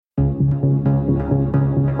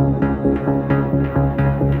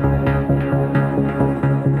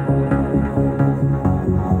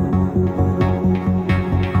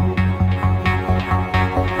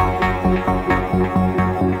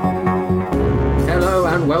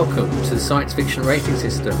welcome to the science fiction rating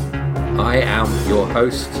system. I am your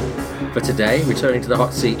host for today, returning to the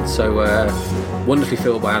hot seat, so wonderfully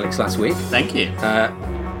filled by Alex last week. Thank you.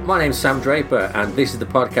 My name's Sam Draper, and this is the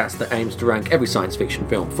podcast that aims to rank every science fiction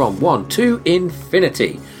film from 1 to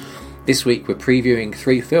infinity. This week we're previewing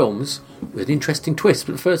 3 films with an interesting twist,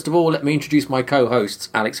 but first of all, let me introduce my co-hosts,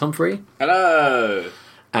 Alex Humphrey. Hello.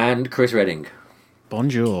 And Chris Redding.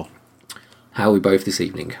 Bonjour. How are we both this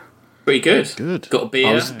evening? Pretty good. Good. Got a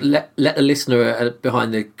beer. Let the listener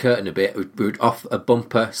behind the curtain a bit. We were off a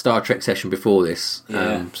bumper Star Trek session before this.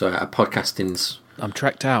 Yeah. So our podcasting's... I'm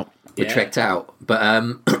trekked out. We're trekked out. But I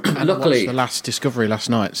luckily... watched the last Discovery last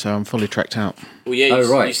night, so I'm fully trekked out. Well, yeah,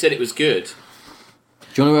 right. You said it was good.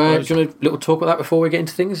 Do you want a little talk about that before we get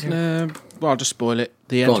into things? Well, I'll just spoil it.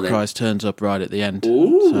 The Go on, Enterprise turns up right at the end.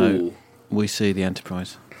 Ooh. So we see the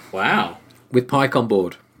Enterprise. Wow. With Pike on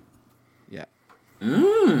board. Yeah.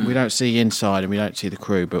 Mm. We don't see inside and we don't see the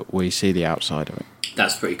crew, but we see the outside of it.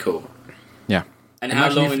 That's pretty cool. Yeah. And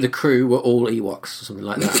Imagine how long... if the crew were all Ewoks or something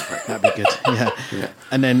like that. That'd be good. Yeah.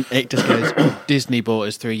 And then it just goes, Disney bought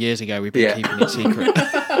us 3 years ago. We've been keeping it secret.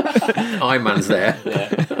 Iron Man's there.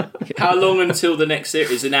 Yeah. How long until the next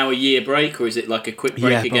series? Is it now a year break, or is it like a quick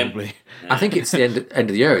break again? Probably. I think it's the end of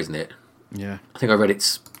the year, isn't it? Yeah. I think I read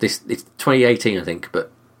it's 2018, I think,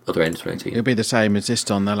 but other end 2018. It'll be the same as this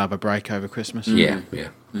time. They'll have a break over Christmas. Yeah.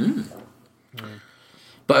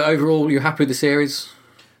 But overall, you're happy with the series?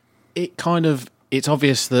 It's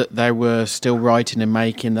obvious that they were still writing and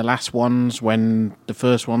making the last ones when the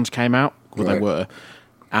first ones came out. Well, Right. they were.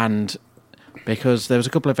 And because there was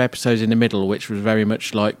a couple of episodes in the middle which was very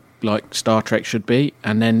much like Star Trek should be,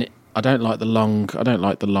 and then I don't like the long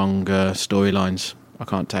storylines. I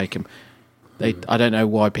can't take them. I don't know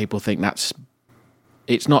why people think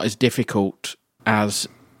it's not as difficult as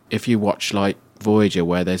if you watch like Voyager,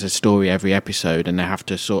 where there's a story every episode and they have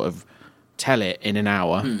to sort of tell it in an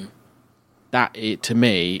hour. That, to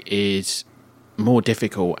me, is more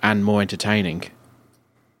difficult and more entertaining.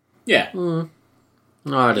 Yeah. No,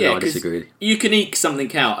 I don't know. I disagree. You can eke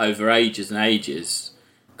something out over ages and ages,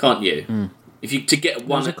 can't you? If you to get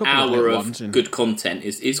 1 hour of good content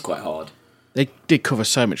is quite hard. They did cover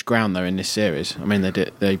so much ground though in this series. I mean,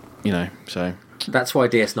 so That's why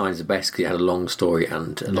DS9 is the best, because it had a long story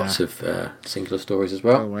and lots of singular stories as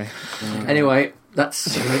well. Anyway,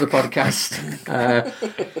 that's another podcast.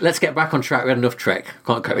 Let's get back on track. We had enough Trek.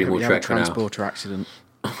 Can't cope with more Trek for now. Transporter accident.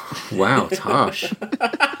 Wow, it's harsh.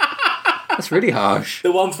 That's really harsh.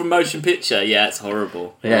 The one from Motion Picture, yeah, it's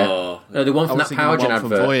horrible. Yeah. Oh. No, the one from that Power Gen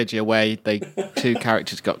from advert. Voyager, where two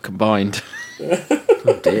characters got combined.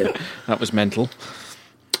 Oh dear. That was mental.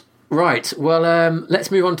 Right, well, let's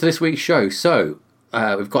move on to this week's show. So,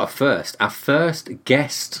 we've got our first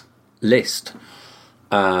guest list,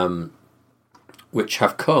 which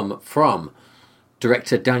have come from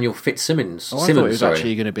director Daniel Fitzsimmons. I thought he was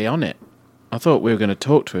actually going to be on it. I thought we were going to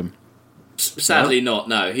talk to him. Sadly not,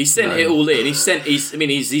 no. He sent it all in.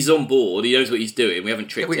 He's on board. He knows what he's doing. We haven't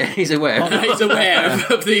tricked him. He's aware. He's aware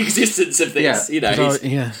of the existence of this. Yeah. You know,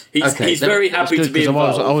 he's very happy to be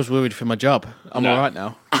involved. I was worried for my job. I'm all right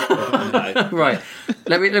now. Right.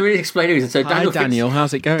 Let me explain who he is. So Hi, Daniel.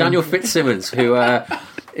 How's it going? Daniel Fitzsimmons, who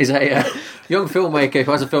is a young filmmaker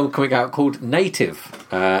who has a film coming out called Native,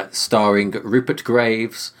 starring Rupert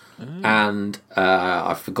Graves and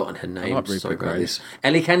I've forgotten her name. I like Rupert Graves.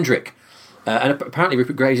 Ellie Kendrick. And apparently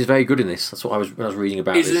Rupert Graves is very good in this. That's what I was reading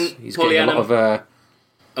about. He's getting a lot of.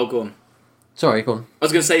 Oh, go on. Sorry, go on. I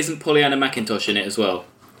was going to say, isn't Pollyanna McIntosh in it as 2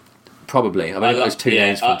 Probably. I mean, I've got those 2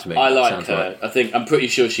 names from to me. I like her. Right. I'm pretty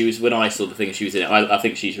sure she was, when I saw the thing, she was in it. I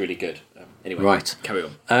think she's really good. Anyway, right. Carry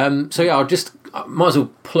on. So yeah, I might as well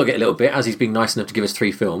plug it a little bit, as he's been nice enough to give us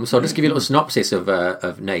 3 films. So I'll just give you a little synopsis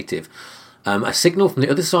of Native. A signal from the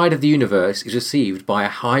other side of the universe is received by a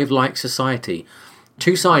hive-like society.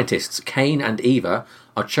 2 scientists, Kane and Eva,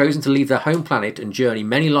 are chosen to leave their home planet and journey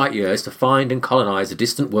many light years to find and colonise the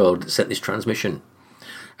distant world that sent this transmission.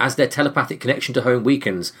 As their telepathic connection to home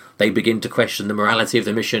weakens, they begin to question the morality of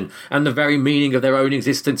the mission and the very meaning of their own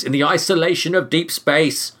existence in the isolation of deep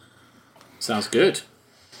space. Sounds good.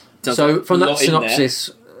 So from that synopsis,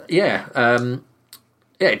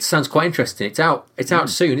 it sounds quite interesting. It's out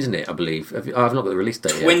soon, isn't it? I believe. I've not got the release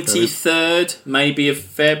date yet. 23rd, maybe of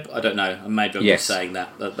Feb. I don't know. Maybe I'm just saying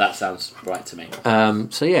that. That sounds right to me.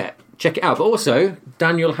 So yeah, check it out. But also,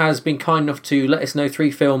 Daniel has been kind enough to let us know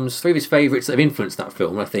 3 films, 3 of his favourites that have influenced that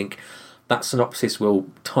film. I think that synopsis will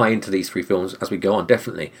tie into these 3 films as we go on,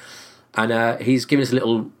 definitely. And he's given us a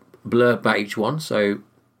little blurb about each one. So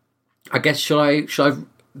I guess shall I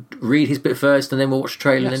read his bit first, and then we'll watch the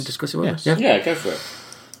trailer and then discuss it with us? Yeah, go for it.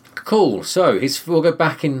 Cool. So we'll go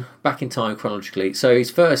back in time chronologically. So his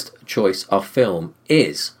first choice of film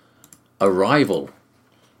is Arrival,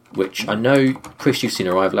 which I know, Chris, you've seen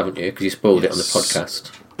Arrival, haven't you? Because you spoiled it on the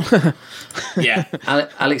podcast. Yeah.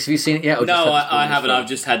 Alex, have you seen it yet? No, I haven't. I've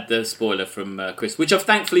just had the spoiler from Chris, which I've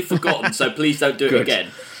thankfully forgotten. So please don't do it again.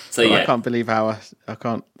 So yeah, I can't believe how I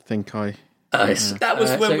can't think I. That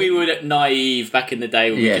was when we were naive back in the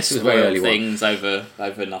day. When we just spoiled things over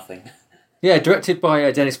nothing. Yeah, directed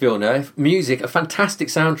by Denis Villeneuve. Music, a fantastic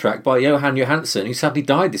soundtrack by Johan Johansson, who sadly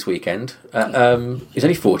died this weekend. He's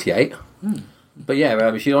only 48. But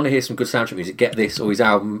yeah, if you want to hear some good soundtrack music, get this or his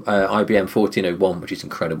album IBM 1401, which is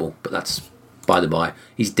incredible. But that's by the by.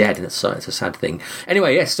 He's dead, and it's a sad thing.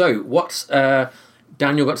 Anyway, yes. So what's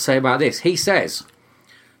Daniel got to say about this? He says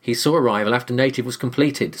he saw Arrival after Native was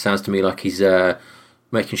completed. Sounds to me like he's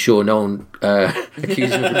making sure no one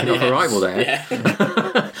accuses him of ripping off Arrival there.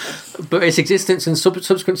 Yeah. But its existence and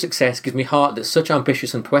subsequent success gives me heart that such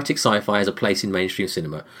ambitious and poetic sci-fi has a place in mainstream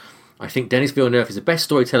cinema. I think Denis Villeneuve is the best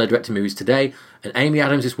storyteller directing movies today, and Amy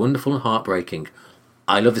Adams is wonderful and heartbreaking.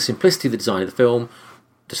 I love the simplicity of the design of the film,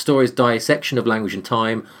 the story's dissection of language and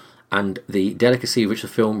time, and the delicacy with which the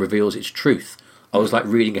film reveals its truth. I was like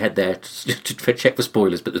reading ahead there to check for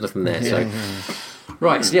spoilers, but there's nothing there.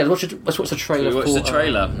 Right, so yeah, let's watch the trailer. Watch the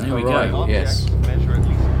trailer. Here we go. Yes.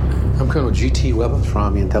 I'm Colonel G.T. Weber from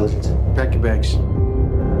Army Intelligence. Pack your bags.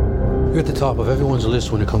 You're at the top of everyone's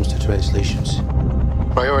list when it comes to translations.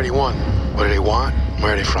 Priority 1. What do they want?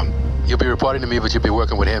 Where are they from? You'll be reporting to me, but you'll be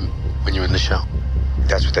working with him when you're in the show.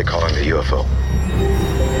 That's what they call him, the UFO.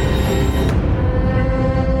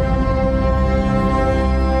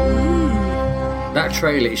 That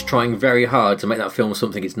trailer is trying very hard to make that film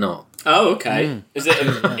something it's not. Oh, okay. Is it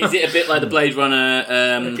a bit like the Blade Runner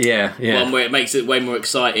one where it makes it way more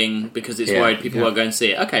exciting because it's worried people won't go and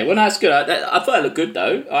see it? Okay, well, that's good. I thought it looked good,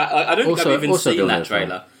 though. I don't think I've even seen that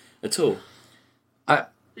trailer at all. I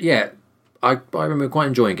remember quite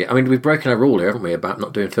enjoying it. I mean, we've broken our rule here, haven't we, about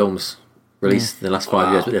not doing films released in the last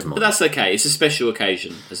 5 years, but never mind. But that's okay. It's a special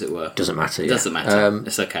occasion, as it were. Doesn't matter. It doesn't matter.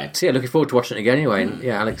 It's okay. So yeah, looking forward to watching it again anyway. And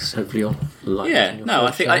yeah, Alex, hopefully you'll like it. Yeah, no, I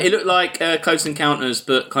think it looked like Close Encounters,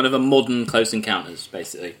 but kind of a modern Close Encounters,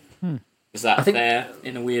 basically. Is that fair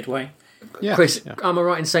in a weird way? Yeah. Chris, am I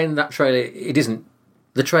right in saying that trailer? It isn't.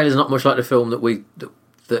 The trailer's not much like the film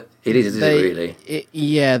that it is it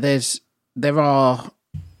really? There are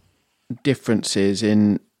differences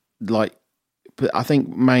in but I think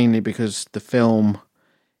mainly because the film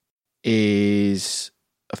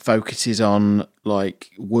focuses on like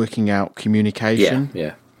working out communication.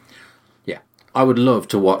 Yeah. I would love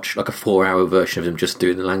to watch like a 4-hour version of them just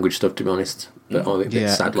doing the language stuff, to be honest. But I'm a bit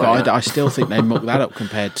sad like that. I still think they mucked that up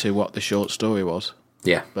compared to what the short story was.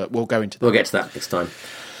 Yeah, but we'll go into that. We'll get to that next time.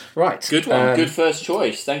 Right, good one. Good first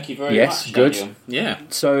choice. Thank you very much. Yes, good. Daniel. Yeah.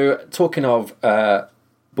 So talking of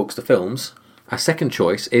books to films, our second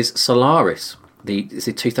choice is Solaris. It's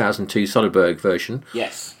the 2002 Soderbergh version.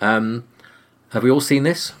 Yes. Have we all seen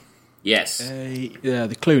this? Yes. Yeah,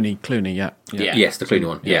 the Clooney, yeah. Yes, the Clooney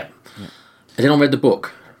one, yeah. Has anyone read the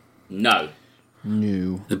book? No.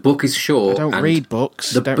 The book is short. I don't read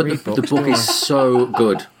books. The book is so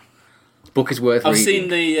good. The book is worth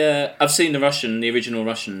reading. I've seen the original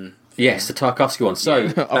Russian. Yes, the Tarkovsky one. So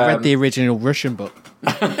I read the original Russian book.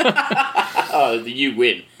 Oh, you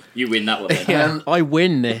win. You win that one. I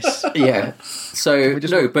win this. Yeah. So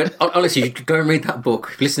but honestly, you could go and read that book.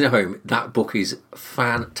 If you listen at home, that book is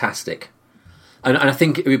fantastic, and I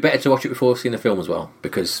think it would be better to watch it before seeing the film as well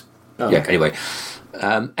because Anyway.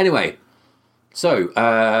 So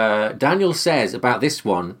Daniel says about this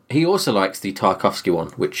one, he also likes the Tarkovsky one,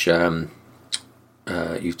 which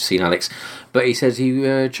you've seen, Alex, but he says he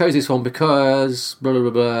chose this one because blah blah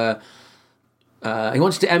blah blah. He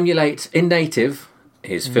wanted to emulate in Native.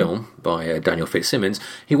 His film by Daniel Fitzsimmons,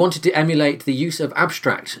 he wanted to emulate the use of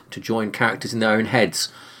abstract to join characters in their own heads.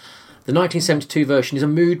 The 1972 version is a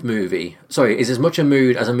mood movie. Sorry, is as much a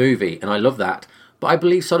mood as a movie, and I love that. But I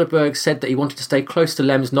believe Soderbergh said that he wanted to stay close to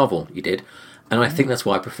Lem's novel. He did, and I think that's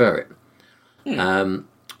why I prefer it.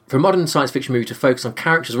 For a modern science fiction movie to focus on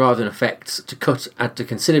characters rather than effects, to cut at a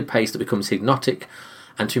considered pace that becomes hypnotic,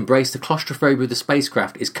 and to embrace the claustrophobia of the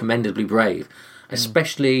spacecraft is commendably brave,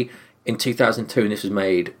 especially in 2002, and this was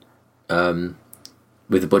made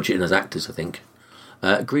with the budget and as actors, I think.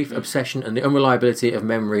 Grief, obsession, and the unreliability of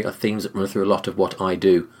memory are themes that run through a lot of what I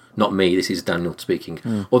do. Not me, this is Daniel speaking.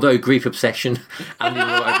 Although grief, obsession, and the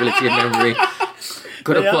unreliability of memory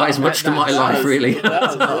could apply as much to my life, really.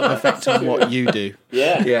 That's an effect on what you do.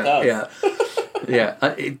 Yeah. Yeah,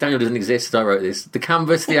 Daniel doesn't exist. I wrote this. The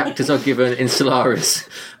canvas the actors are given in Solaris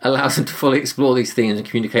allows them to fully explore these themes and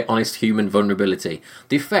communicate honest human vulnerability.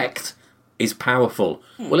 The effect is powerful.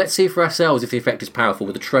 Well, let's see for ourselves if the effect is powerful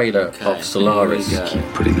with the trailer of Solaris. Keep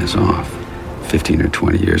putting this off. 15 or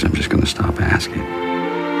 20 years, I'm just going to stop asking.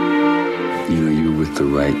 You know, you're with the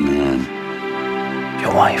right man.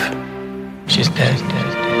 Your wife, she's dead.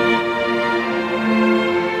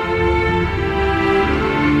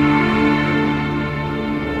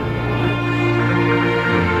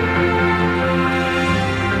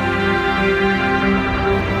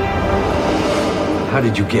 How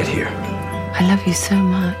did you get here? I love you so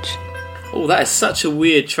much. Oh, that is such a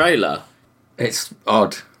weird trailer. It's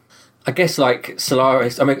odd. I guess like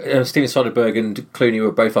Solaris, I mean, Steven Soderbergh and Clooney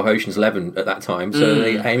were both off Ocean's 11 at that time, so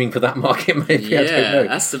they're aiming for that market maybe. Yeah, I don't know.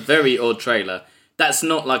 That's a very odd trailer. That's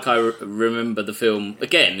not like I remember the film.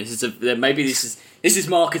 Again, this is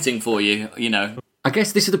marketing for you, you know. I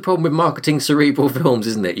guess this is the problem with marketing cerebral films,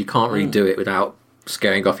 isn't it? You can't really do it without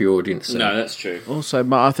scaring off your audience. So. No, that's true. Also,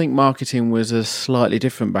 I think marketing was slightly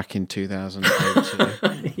different back in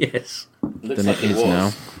 2008 yes. than it is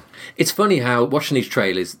now. It's funny how watching these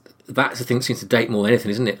trailers, that's the thing that seems to date more than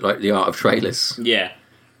anything, isn't it? Like the art of trailers. Yeah.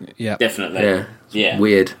 Yeah. Definitely. Yeah.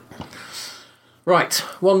 Weird. Right,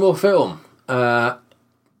 one more film.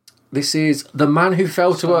 This is The Man Who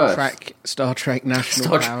Fell to Earth. Star Trek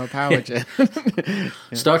National Power Gen.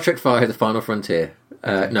 Star Trek V: The Final Frontier.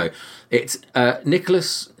 No, it's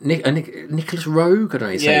Nicholas Rogue. I don't know how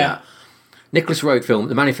you say that. Nicholas Rogue film,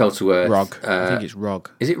 The Man Who Fell to Earth. Rog. I think it's Rog.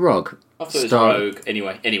 Is it Rog? I thought it was Rogue.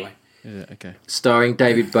 Anyway. Is it? Okay. Starring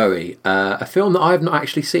David Bowie. A film that I have not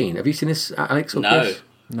actually seen. Have you seen this, Alex or Chris?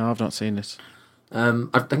 No, I've not seen this. I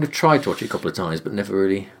think I've tried to watch it a couple of times, but never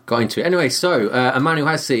really got into it. Anyway, so a man who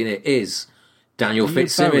has seen it is Daniel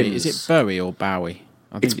Fitzsimmons. Is it Bowie or Bowie?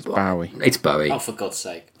 I think it's Bowie. It's Bowie. Oh, for God's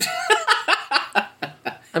sake.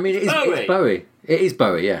 I mean, it's Bowie. It is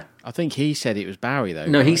Bowie, yeah. I think he said it was Bowie, though.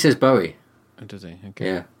 No, right? he says Bowie. Oh, does he? Okay.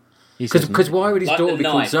 Yeah. Because why would his daughter be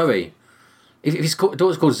called Zoe? If his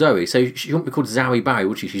daughter's called Zoe, so she wouldn't be called Zoe Bowie,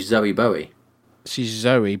 would she? She's Zoe Bowie. She's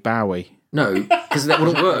Zoe Bowie. No, because that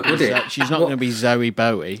wouldn't work, would it? She's not going to be Zoe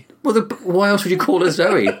Bowie. Well, why else would you call her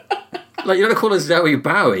Zoe? Like, you don't call her Zoe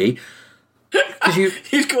Bowie.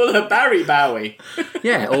 You'd call her Barry Bowie.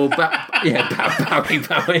 Yeah, or Barry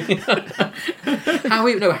Bowie.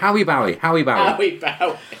 Howie Bowie.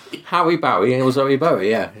 Howie Bowie or Zoe Bowie,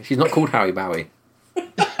 yeah. She's not called Howie Bowie.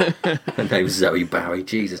 Her name's Zoe Bowie,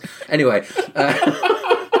 Jesus. Anyway,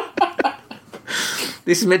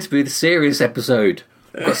 this is meant to be the serious episode.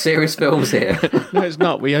 We've got serious films here. No, it's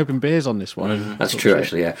not. We open beers on this one. That's true,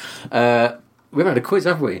 actually, yeah. We haven't had a quiz,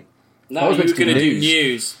 have we? No, you were going to do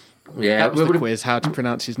news. Yeah, that was the quiz, how to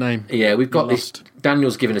pronounce his name. Yeah, we've got this.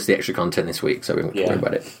 Daniel's given us the extra content this week, so we won't worry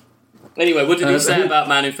about it. Anyway, what did he say about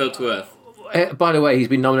Man Who Fell to Earth? By the way, he's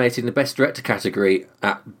been nominated in the Best Director category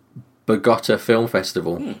at Bogota Film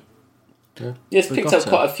Festival. Yeah, it's picked up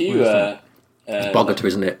quite a few... it's Bogota,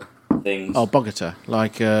 isn't it? Things. Oh, Bogota.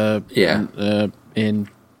 Like, it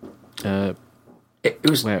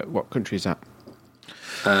was... What country is that?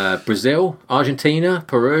 Brazil, Argentina,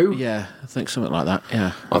 Peru. Yeah, I think something like that,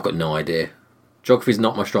 yeah. I've got no idea. Geography's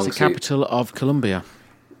not my strong suit. It's the capital of Colombia.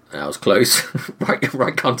 That was close.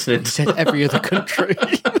 right continent. He said every other country.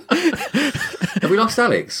 Have we lost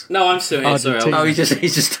Alex? No, I'm still here. Sorry.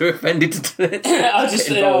 He's just too offended to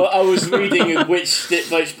I was reading which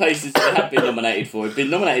places they have been nominated for. It's been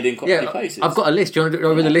nominated in quite a few places. I've got a list. Do you want to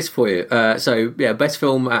go over the list for you? Best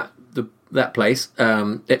film at that place.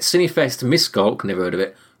 At Cinefest Miskolc, never heard of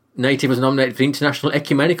it. Native was nominated for the International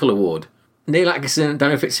Ecumenical Award. Neil Atkinson and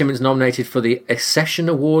Daniel Fitzsimmons nominated for the Accession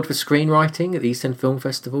Award for Screenwriting at the East End Film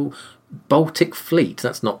Festival. Baltic Fleet,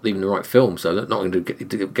 that's not even the right film, so I'm not going to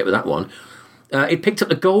get with that one. It picked up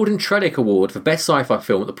the Golden Trellick Award for Best Sci-Fi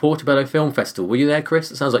Film at the Portobello Film Festival. Were you there, Chris?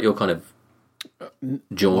 It sounds like your kind of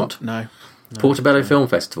jaunt. No. Portobello Film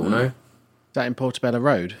Festival, no? Is that in Portobello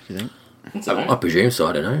Road, do you think? I presume so,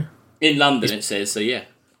 I don't know. In London, it says, so yeah.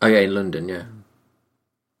 Oh, yeah, in London, yeah.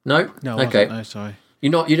 No? No, okay. No, sorry.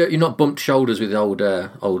 You're not bumped shoulders with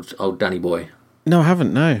old Danny boy? No, I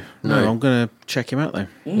haven't, no. I'm going to check him out, though.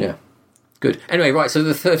 Yeah. Good. Anyway, right, so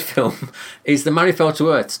the third film is The Man Who Fell to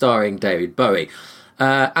Earth, starring David Bowie.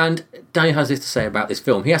 And Daniel has this to say about this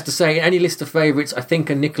film. He has to say, in any list of favourites, I think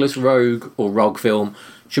a Nicholas Rogue or Rog film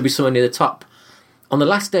should be somewhere near the top. On the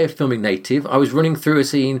last day of filming Native, I was running through a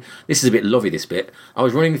scene... This is a bit lovey, this bit. I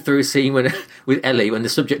was running through a scene with Ellie when the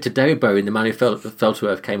subject of David Bowie in The Man Who Fell to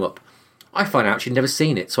Earth came up. I found out she'd never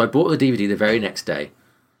seen it, so I bought the DVD the very next day.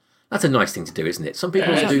 That's a nice thing to do, isn't it? Some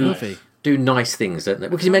people do... do nice things, don't they?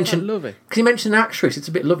 Because you mentioned an actress. It's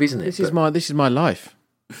a bit lovey, isn't it? This is my life.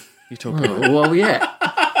 You talking about? Well, yeah.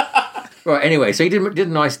 Right. Anyway, so he did a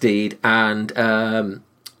nice deed, and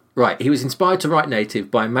he was inspired to write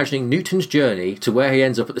Native by imagining Newton's journey to where he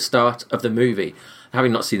ends up at the start of the movie.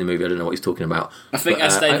 Having not seen the movie, I don't know what he's talking about. I think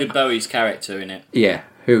that's David Bowie's character in it. Yeah,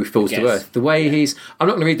 who falls to earth. The way he's... I'm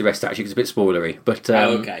not going to read the rest, actually, because it's a bit spoilery. But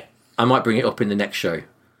okay. I might bring it up in the next show.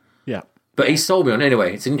 Yeah. But he sold me on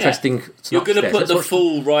anyway. It's an interesting... You're going to put the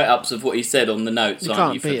full write-ups of what he said on the notes,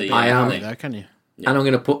 aren't you? For the I am. Though, can you? Yeah. And I'm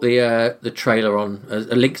going to put the trailer on...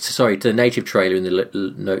 a link to the Native trailer in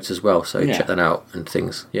the notes as well. So check that out and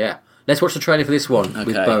things. Yeah. Let's watch the trailer for this one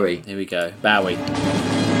with Bowie. Here we go. Bowie.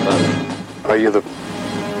 Are you the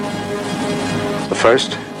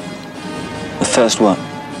first? The first what?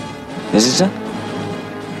 Visitor?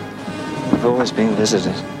 We've always been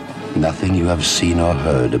visitors. Nothing you have seen or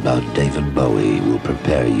heard about David Bowie will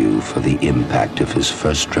prepare you for the impact of his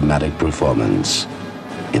first dramatic performance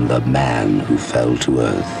in The Man Who Fell to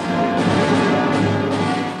Earth.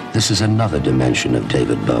 This is another dimension of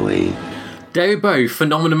David Bowie. David Bowie,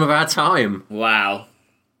 phenomenon of our time. Wow.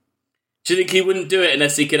 Do you think he wouldn't do it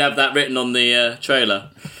unless he could have that written on the trailer?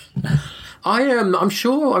 I'm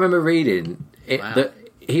sure I remember reading that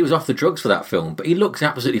he was off the drugs for that film, but he looks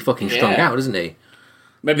absolutely fucking strung out, doesn't he?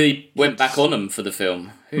 Maybe he went back on him for the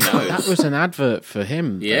film. Who knows? That was an advert for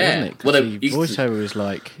him, wasn't it? Well, the voiceover was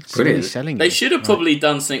like, it's really selling They should have probably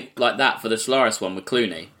done something like that for the Solaris one with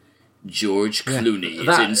Clooney. George Clooney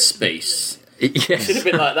is in space. Yes. Should have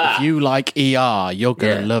been like that. If you like ER, you're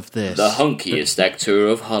going to love this. The hunkiest actor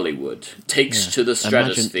of Hollywood takes to the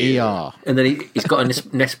stratosphere. ER. And then he's got an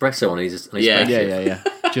Nespresso on his Yeah.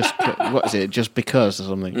 Just what is it? Just because or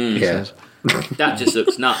something. Says. That just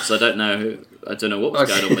looks nuts. I don't know what was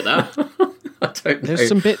going on with that. I don't know. There's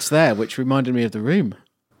some bits there which reminded me of The Room.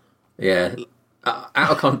 Yeah. Out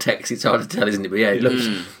of context, it's hard to tell, isn't it? But yeah, it looks...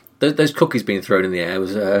 Those cookies being thrown in the air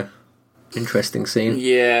was an interesting scene.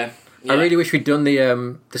 Yeah. I really wish we'd done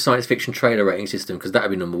the science fiction trailer rating system, because that would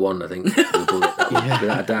be number one, I think.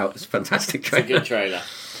 Without a doubt. It's a fantastic trailer. It's a good trailer.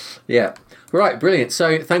 Yeah. Right, brilliant.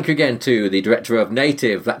 So thank you again to the director of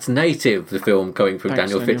Native. That's Native, the film coming from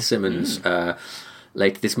Daniel Fitzsimmons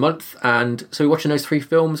later this month. And so we're watching those 3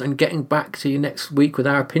 films and getting back to you next week with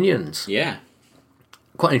our opinions. Yeah.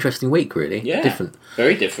 Quite an interesting week, really. Yeah. Different.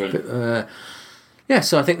 Very different. But,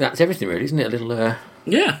 so I think that's everything, really, isn't it? A little...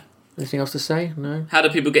 Yeah. Anything else to say? No? How do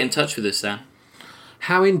people get in touch with us, Sam?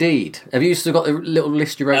 How indeed. Have you still got the little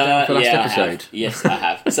list you wrote down for last episode? Yes, I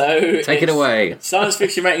have. So take it away.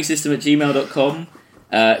 ScienceFictionRatingSystem@gmail.com.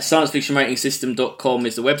 ScienceFictionRatingSystem.com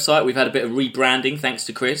is the website. We've had a bit of rebranding thanks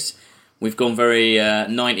to Chris. We've gone very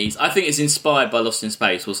 90s. I think it's inspired by Lost in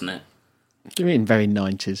Space, wasn't it? What do you mean very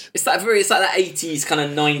 90s? It's like that 80s kind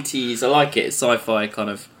of 90s. I like it. It's sci-fi kind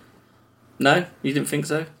of. No, you didn't think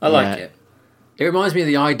so? I like it. It reminds me of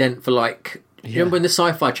the ident for like. You remember when the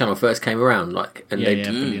Sci-Fi Channel first came around,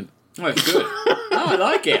 brilliant. Oh, it's good. I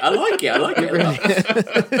like it. Really.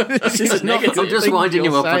 It's just negative. I'm just winding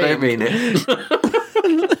you up. I don't mean it.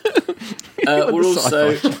 We're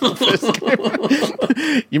also.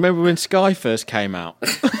 You remember when Sky first came out?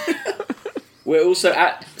 We're also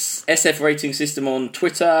at SF Rating System on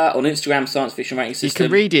Twitter, on Instagram, Science Fiction Rating System. You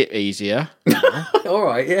can read it easier. All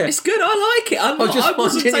right, yeah. It's good. I like it. I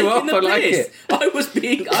wasn't taking the piss. I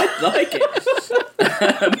like it.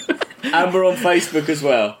 And we're on Facebook as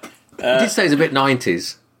well. You did say it's a bit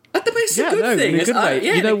 90s. It's a good thing. In a good way.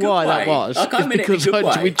 You know why that was? It's because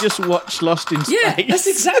we just watched Lost in Space. Yeah, that's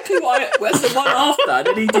exactly why. That's the one after. And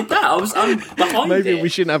then he did that. I'm behind it. Maybe we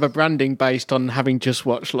shouldn't have a branding based on having just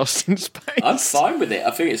watched Lost in Space. I'm fine with it.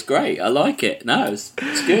 I think it's great. I like it. No, it's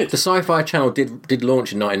good. The Sci-Fi Channel did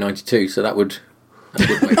launch in 1992, so that would make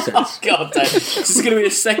sense. Oh, God damn. This is going to be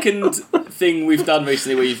the second thing we've done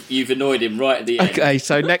recently where you've annoyed him right at the end. Okay,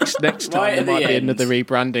 so next time there might be another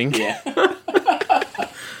rebranding. Yeah.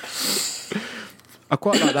 I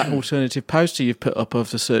quite like that alternative poster you've put up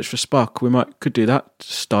of the search for Spock. We could do that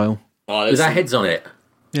style. With our heads on it?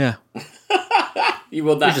 Yeah. You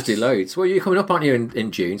want that? We just do loads. Well, you're coming up, aren't you,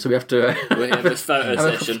 in June? So we have to we have a photo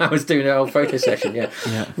session. I was doing an old photo session, yeah.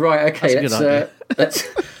 Right, okay,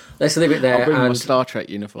 let's leave it there. I'll bring my Star Trek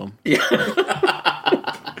uniform. Yeah.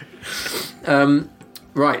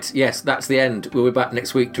 Right, yes, that's the end. We'll be back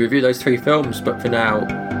next week to review those 3 films, but for now,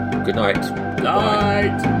 good night.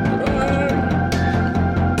 Night. Bye.